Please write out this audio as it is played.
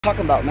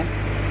Talking about,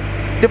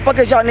 man? The fuck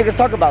is y'all niggas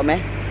talking about,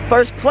 man?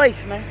 First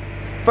place, man.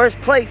 First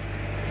place.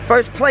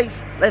 First place.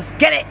 Let's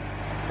get it.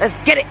 Let's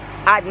get it.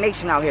 Odd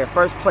Nation out here.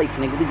 First place,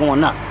 nigga. We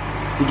going up.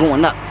 We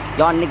going up.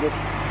 Y'all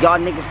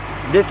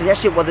niggas, this and that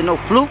shit wasn't no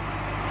fluke.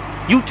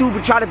 YouTube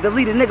would try to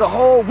delete a nigga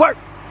whole work.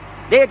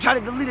 They'd try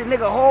to delete a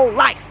nigga whole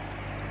life.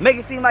 Make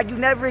it seem like you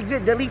never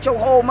exist. Delete your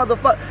whole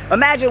motherfucker.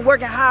 Imagine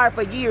working hard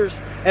for years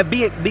and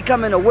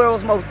becoming the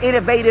world's most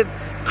innovative,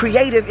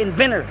 creative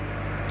inventor.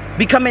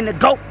 Becoming the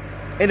GOAT.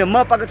 And the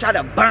motherfucker try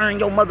to burn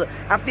your mother.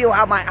 I feel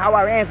how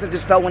our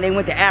ancestors felt when they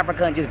went to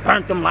Africa and just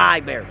burnt them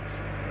libraries.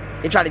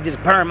 They tried to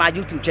just burn my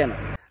YouTube channel.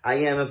 I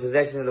am in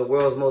possession of the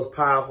world's most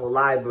powerful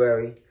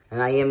library.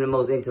 And I am the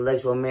most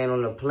intellectual man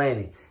on the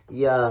planet.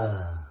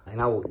 Yeah.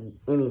 And I will eat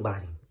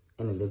anybody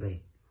in a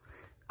debate.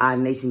 Odd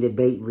Nation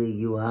Debate League,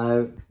 you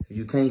heard? If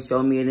you can't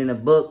show me it in a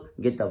book,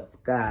 get the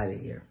fuck out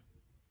of here.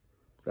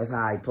 That's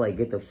how I play.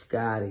 Get the fuck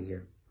out of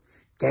here.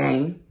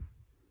 Gang.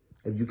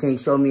 If you can't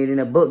show me it in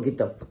a book, get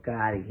the fuck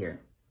out of here.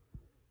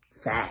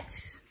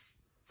 Facts.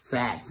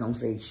 Facts. Don't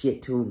say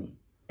shit to me.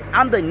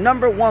 I'm the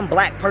 #1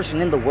 black person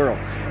in the world.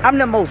 I'm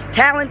the most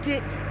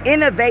talented,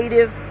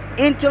 innovative,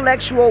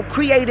 intellectual,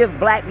 creative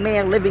black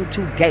man living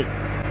today.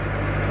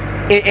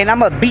 And I'm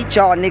going to beat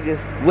y'all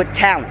niggas with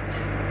talent.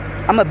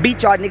 I'm going to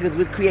beat y'all niggas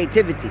with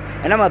creativity.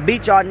 And I'm going to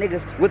beat y'all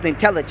niggas with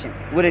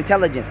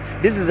intelligence.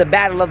 This is a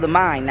battle of the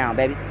mind now,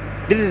 baby.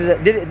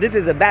 This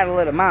is a battle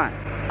of the mind.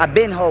 I've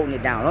been holding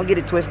it down. Don't get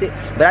it twisted.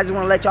 But I just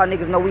want to let y'all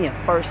niggas know we in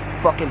first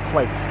fucking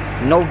place.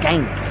 No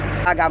games.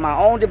 I got my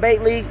own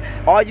debate league.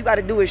 All you got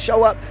to do is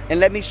show up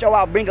and let me show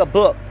out. Bring a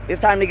book. It's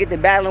time to get to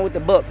battling with the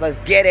books. Let's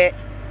get it.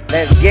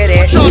 Let's get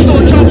it. Y'all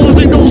thought y'all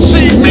wasn't gonna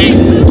see me?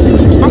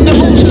 I'm the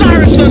whole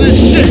Cyrus of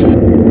this shit.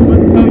 I'm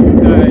gonna tell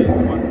you guys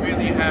what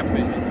really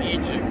happened in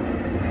Egypt.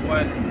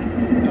 What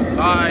the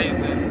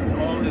lies and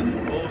all this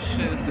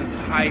bullshit, this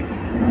hype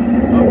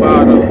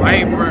about a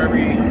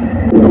library.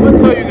 I'm gonna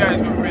tell you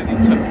guys what really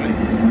took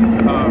place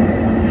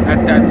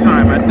at that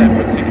time, at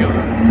that particular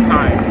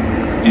time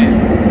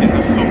in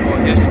the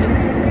so-called history,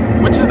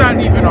 which is not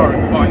even our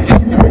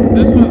history.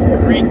 This was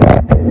Greek.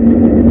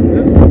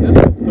 This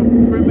was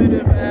some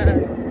primitive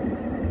ass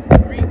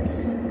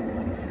Greeks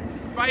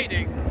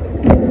fighting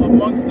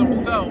amongst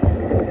themselves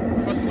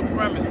for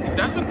supremacy.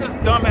 That's what this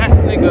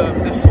dumbass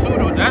nigga, this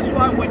Pseudo. That's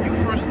why when you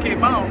first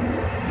came out.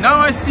 Now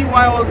I see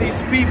why all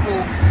these people,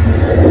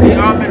 the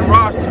Amin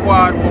Ra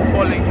squad, were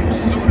calling you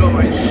Pseudo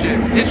and shit.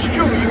 It's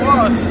true, you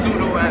are a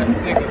pseudo ass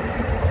nigga.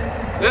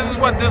 This is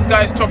what this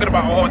guy's talking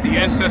about. All the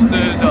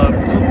ancestors,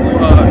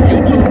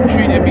 YouTube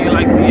treated me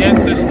like the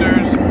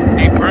ancestors.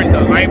 They burned the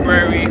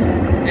library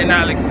in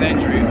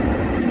Alexandria.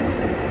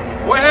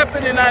 What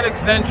happened in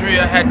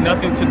Alexandria had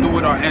nothing to do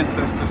with our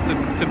ancestors,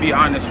 to be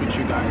honest with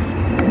you guys.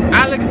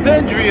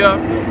 Alexandria,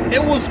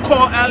 it was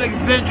called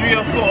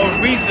Alexandria for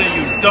a reason,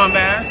 you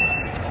dumbass.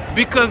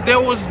 Because there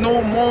was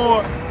no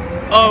more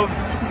of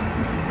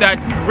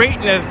that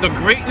greatness. The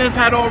greatness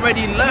had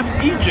already left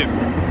Egypt.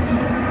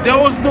 There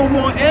was no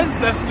more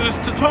ancestors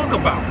to talk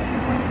about.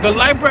 The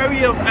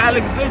Library of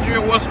Alexandria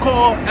was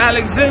called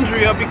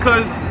Alexandria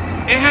because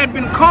it had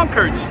been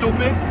conquered,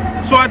 stupid.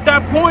 So at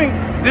that point,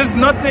 there's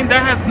nothing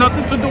that has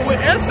nothing to do with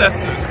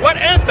ancestors. What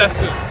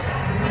ancestors?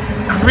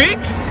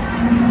 Greeks?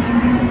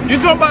 You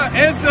talking about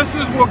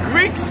ancestors were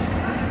Greeks?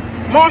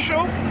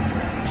 Marshall?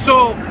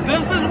 So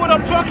this is what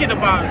I'm talking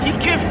about. He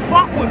can't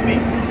fuck with me.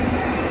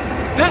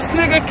 This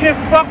nigga can't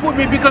fuck with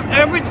me because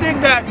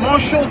everything that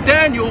Marshall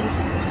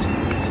Daniels,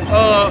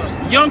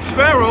 young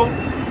Pharaoh,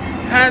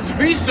 has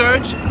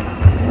researched,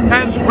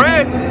 has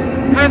read,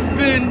 has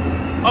been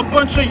a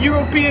bunch of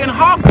European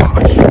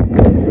hogwash.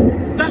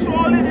 That's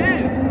all it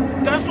is.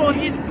 That's all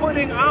he's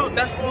putting out.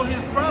 That's all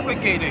he's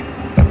propagating.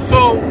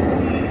 So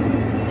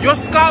your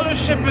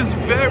scholarship is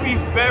very,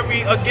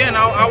 very, again,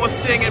 I was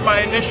saying in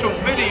my initial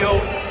video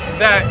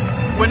that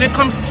when it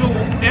comes to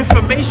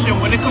information,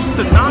 when it comes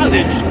to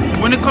knowledge,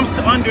 when it comes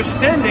to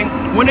understanding,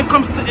 when it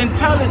comes to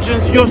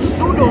intelligence, you're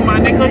pseudo, my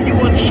nigga. You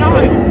a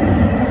child.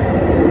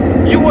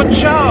 You a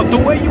child.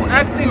 The way you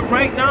acting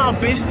right now,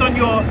 based on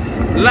your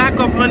lack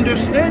of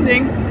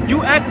understanding,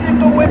 you acting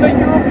the way the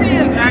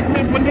Europeans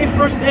acted when they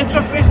first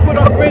interfaced with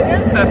our great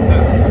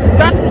ancestors.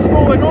 That's what's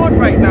going on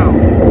right now.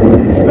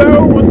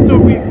 Pharaoh wants to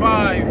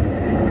revive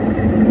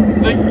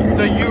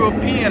the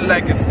European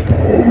legacy.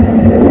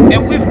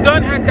 And we've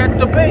had that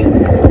debate.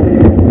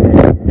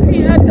 We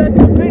had that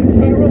debate,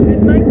 Pharaoh,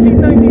 in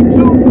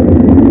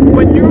 1992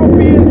 when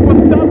Europeans were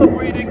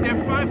celebrating their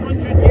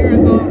 500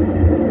 years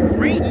of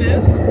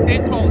greatness, they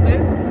called it,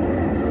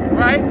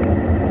 right?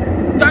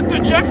 Dr.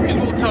 Jeffries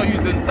will tell you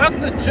this.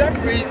 Dr.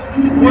 Jeffries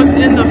was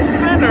in the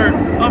center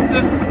of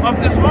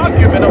this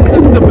argument, of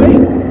this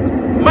debate.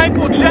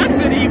 Michael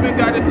Jackson even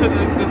got into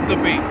this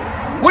debate.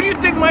 What do you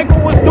think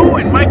Michael was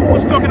doing? Michael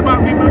was talking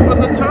about Remember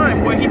the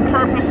Time, where he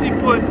purposely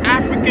put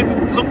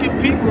African-looking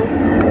people,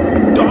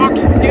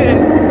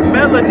 dark-skinned,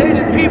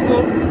 melanated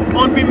people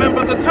on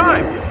Remember the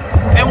Time.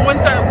 And when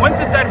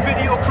did that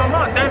video come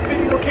out? That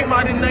video came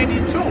out in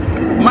 '92.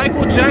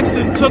 Michael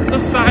Jackson took the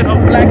side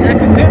of black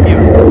academia.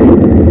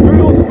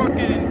 Real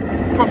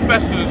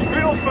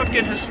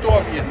fucking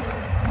historians,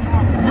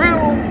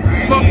 real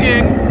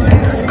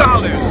fucking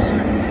scholars.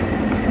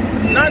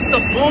 Not the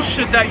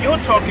bullshit that you're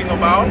talking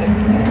about.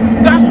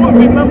 That's what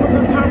Remember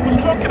the Time was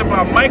talking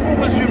about. Michael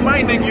was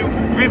reminding you,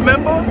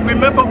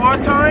 remember our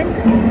time?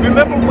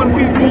 Remember when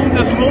we ruled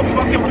this whole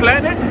fucking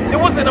planet? It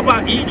wasn't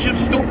about Egypt,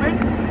 stupid.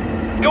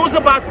 It was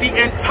about the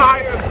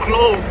entire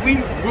globe. We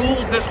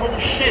ruled this whole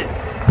shit.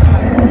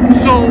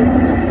 So,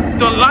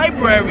 the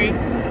Library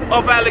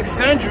of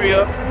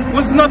Alexandria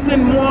was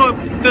nothing more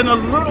than a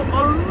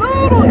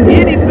little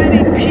itty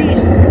bitty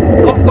piece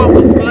of what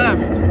was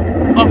left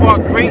of our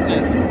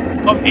greatness,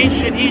 of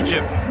ancient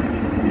Egypt.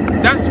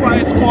 That's why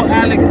it's called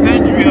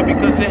Alexandria,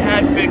 because it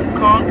had been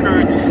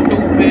conquered,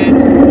 stupid.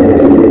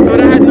 So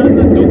that had nothing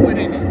to do with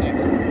anything,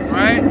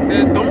 right?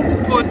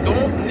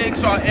 Don't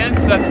mix our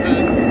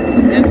ancestors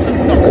into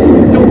some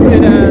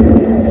stupid ass,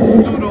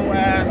 pseudo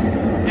ass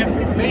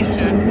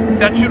information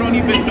that you don't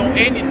even know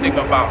anything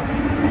about.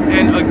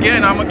 And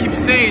again, I'm gonna keep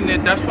saying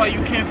it. That's why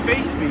you can't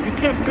face me. You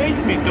can't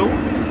face me, dude.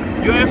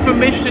 Your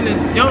information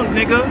is young,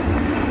 nigga.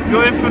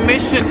 Your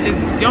information is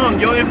young.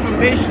 Your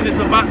information is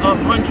about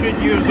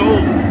 100 years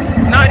old.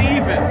 Not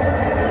even.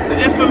 The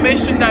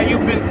information that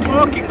you've been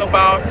talking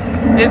about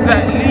is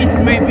at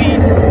least maybe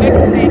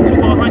 60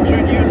 to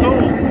 100 years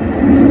old.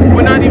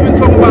 We're not even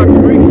talking about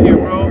Greeks here,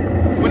 bro.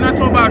 We're not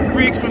talking about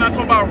Greeks. We're not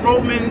talking about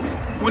Romans.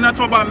 We're not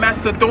talking about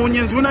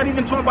Macedonians. We're not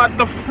even talking about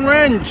the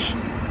French.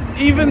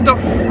 Even the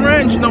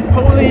French,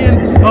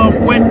 Napoleon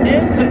went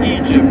into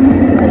Egypt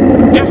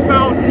and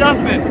found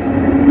nothing.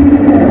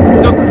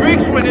 The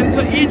Greeks went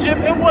into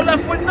Egypt and were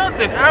left with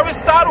nothing.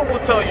 Aristotle will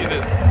tell you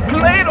this.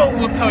 Plato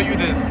will tell you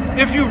this.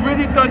 If you've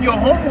really done your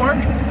homework,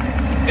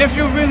 if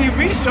you really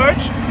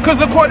research,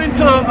 because according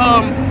to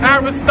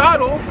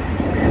Aristotle,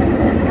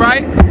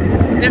 right,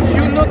 if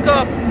you look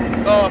up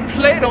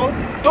Plato,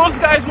 those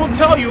guys will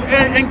tell you,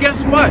 and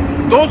guess what?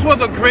 Those were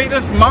the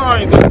greatest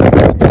minds.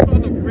 Those were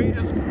the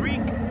greatest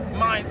Greek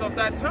minds of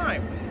that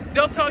time.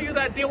 They'll tell you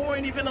that they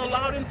weren't even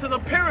allowed into the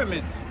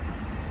pyramids.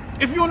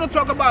 If you want to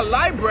talk about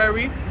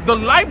library, the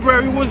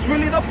library was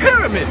really the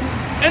pyramid.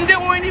 And they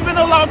weren't even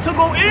allowed to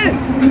go in.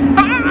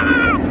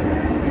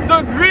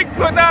 The Greeks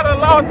were not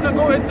allowed to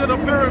go into the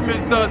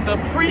pyramids. The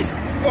priests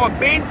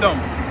forbade them.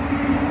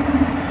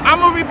 I'm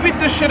going to repeat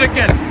this shit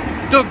again.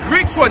 The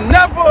Greeks were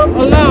never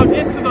allowed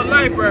into the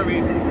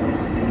library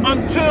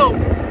until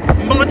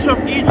much of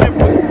Egypt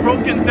was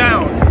broken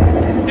down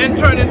and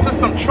turned into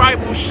some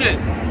tribal shit.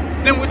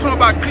 Then we're talking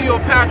about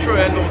Cleopatra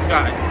and those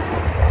guys.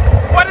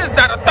 What is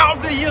that,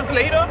 1,000 years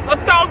later?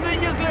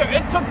 1,000 years later,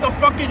 it took the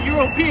fucking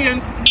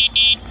Europeans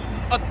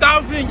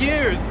 1,000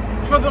 years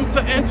for them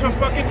to enter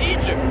fucking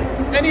Egypt.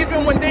 And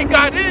even when they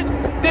got in,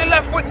 they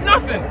left with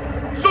nothing.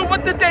 So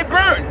what did they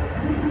burn?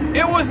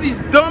 It was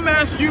these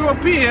dumbass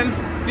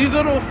Europeans, these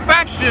little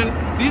faction,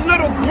 these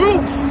little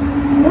groups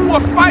who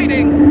were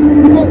fighting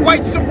for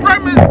white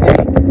supremacy,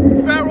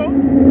 Pharaoh.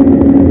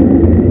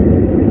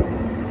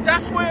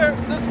 That's where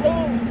this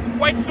whole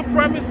white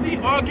supremacy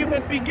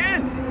argument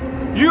began.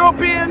 Europe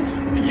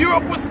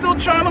was still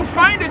trying to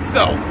find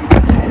itself.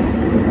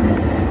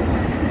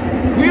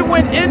 We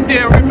went in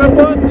there,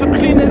 remember, to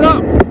clean it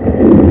up.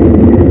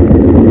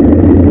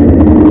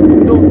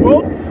 The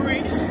rogue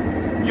priests,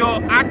 your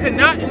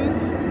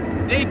Akhenatans,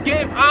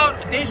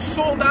 they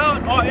sold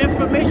out our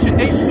information.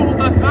 They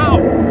sold us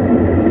out.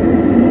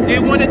 They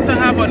wanted to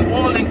have an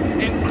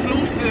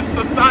all-inclusive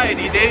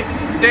society.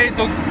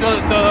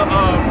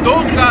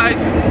 Those guys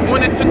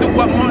wanted to do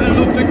what Martin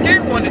Luther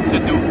King wanted to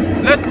do.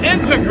 Let's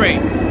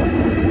integrate.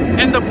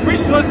 And the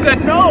priesthood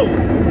said no.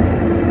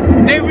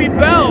 They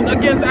rebelled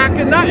against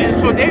Akhenaten,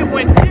 so they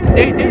went in,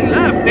 they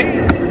left.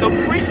 The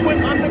priests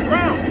went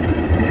underground.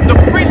 The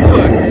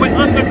priesthood went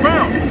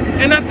underground.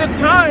 And at the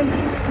time,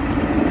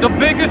 the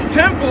biggest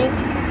temple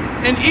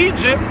in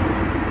Egypt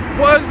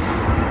was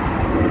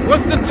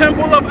the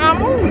temple of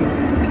Amun,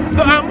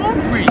 the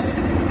Amun priests.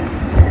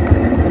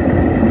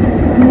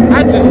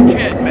 I just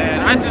can't, man.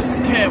 I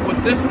just can't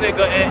with this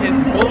nigga and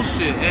his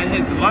bullshit and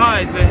his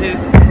lies and his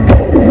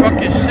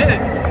fucking shit.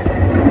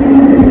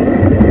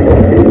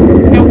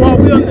 And while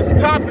we're on this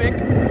topic,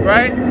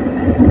 right,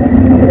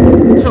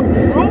 to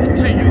prove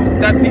to you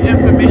that the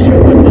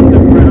information went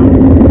underground,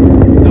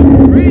 the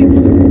Greeks,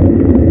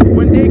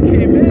 when they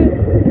came in,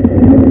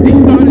 they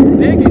started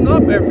digging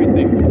up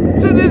everything.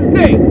 To this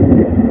day,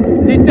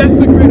 they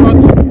desecrate our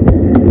tombs.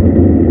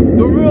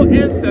 The real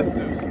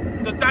ancestors,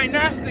 the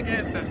dynastic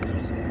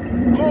ancestors.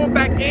 Going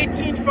back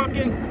 18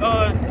 fucking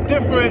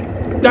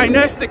different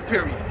dynastic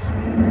periods.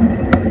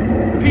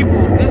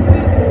 People, this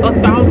is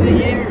 1,000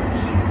 years.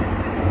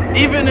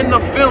 Even in the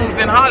films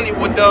in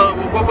Hollywood,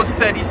 what was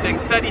Seti saying?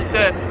 Seti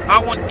said, I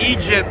want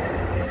Egypt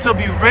to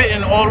be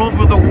written all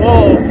over the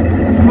walls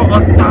for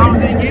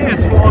 1,000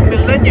 years, for a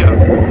millennia.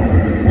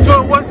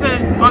 So it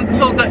wasn't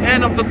until the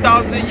end of the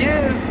 1,000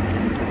 years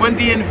when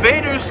the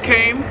invaders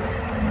came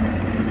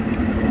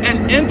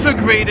and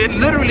integrated,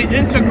 literally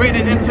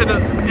integrated into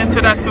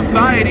that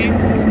society.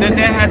 Then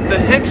they had the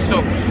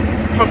Hyksos.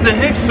 From the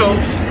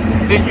Hyksos,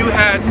 then you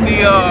had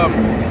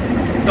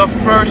the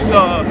first,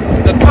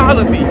 the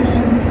Ptolemies,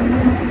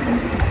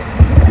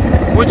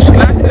 which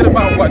lasted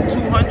about, what,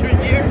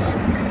 200 years?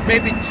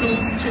 Maybe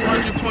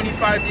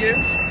 225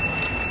 years?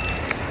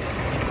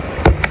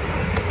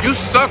 You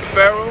suck,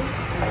 Pharaoh. You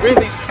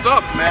really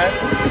suck, man.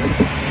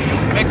 You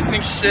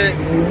mixing shit.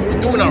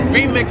 You're doing a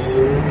remix.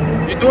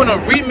 You're doing a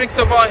remix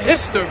of our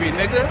history,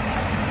 nigga.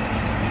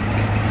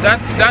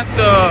 That's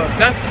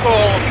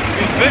called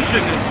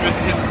revisionist with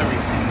history.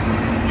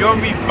 You're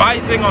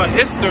revising our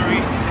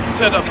history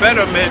to the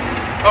betterment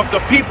of the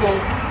people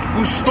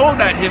who stole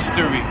that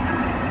history.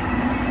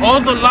 All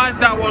the lies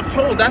that were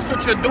told, that's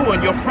what you're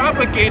doing. You're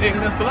propagating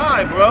this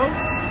lie, bro.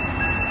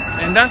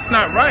 And that's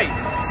not right.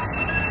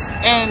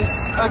 And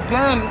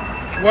again,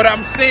 what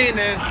I'm saying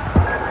is,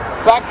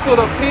 back to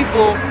the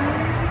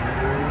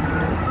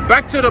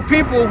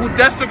people who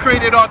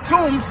desecrated our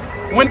tombs.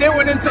 When they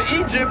went into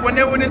Egypt, when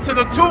they went into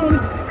the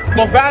tombs,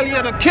 the Valley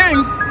of the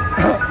Kings,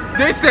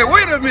 they said,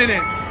 wait a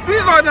minute,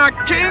 these are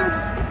not kings,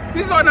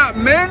 these are not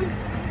men,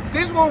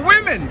 these were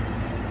women.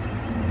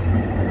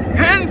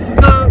 Hence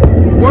the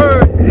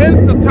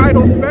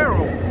title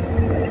Pharaoh,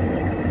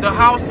 the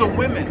house of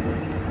women.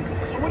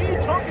 So what are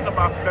you talking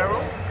about,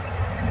 Pharaoh?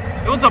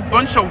 It was a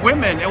bunch of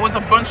women. It was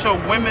a bunch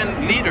of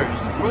women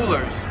leaders,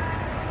 rulers.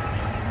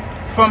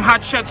 From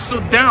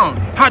Hatshepsut down.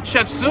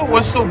 Hatshepsut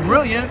was so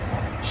brilliant.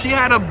 She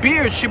had a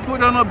beard. She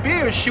put on a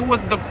beard. She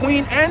was the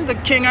queen and the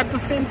king at the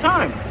same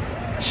time.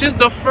 She's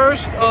the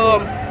first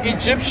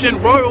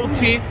Egyptian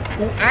royalty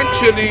who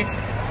actually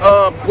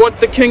brought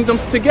the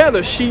kingdoms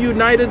together. She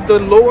united the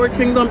lower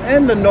kingdom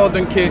and the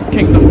northern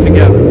kingdom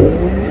together.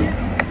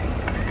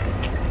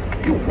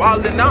 You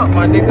wilding out,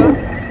 my nigga.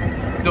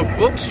 The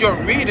books you're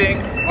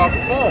reading are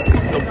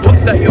false. The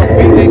books that you're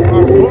reading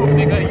are wrong,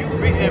 nigga. You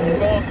reading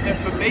false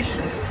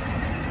information.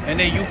 And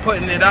then you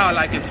putting it out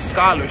like it's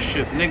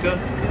scholarship, nigga.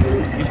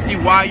 You see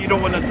why you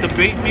don't want to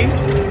debate me?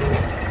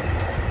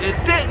 It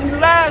didn't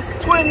last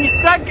 20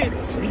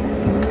 seconds.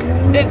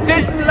 It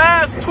didn't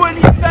last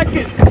 20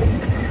 seconds.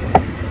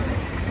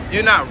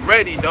 You're not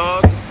ready,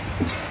 dogs.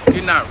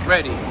 You're not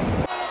ready.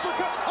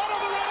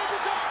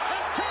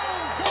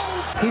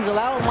 He's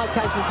allowing Mike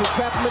Tyson to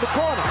trap him in the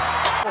corner.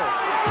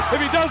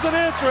 If he doesn't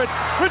answer it,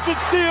 Richard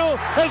Steele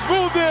has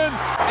moved in.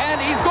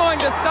 And he's going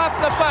to stop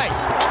the fight.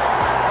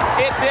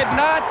 It did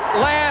not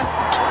last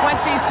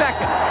 20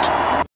 seconds.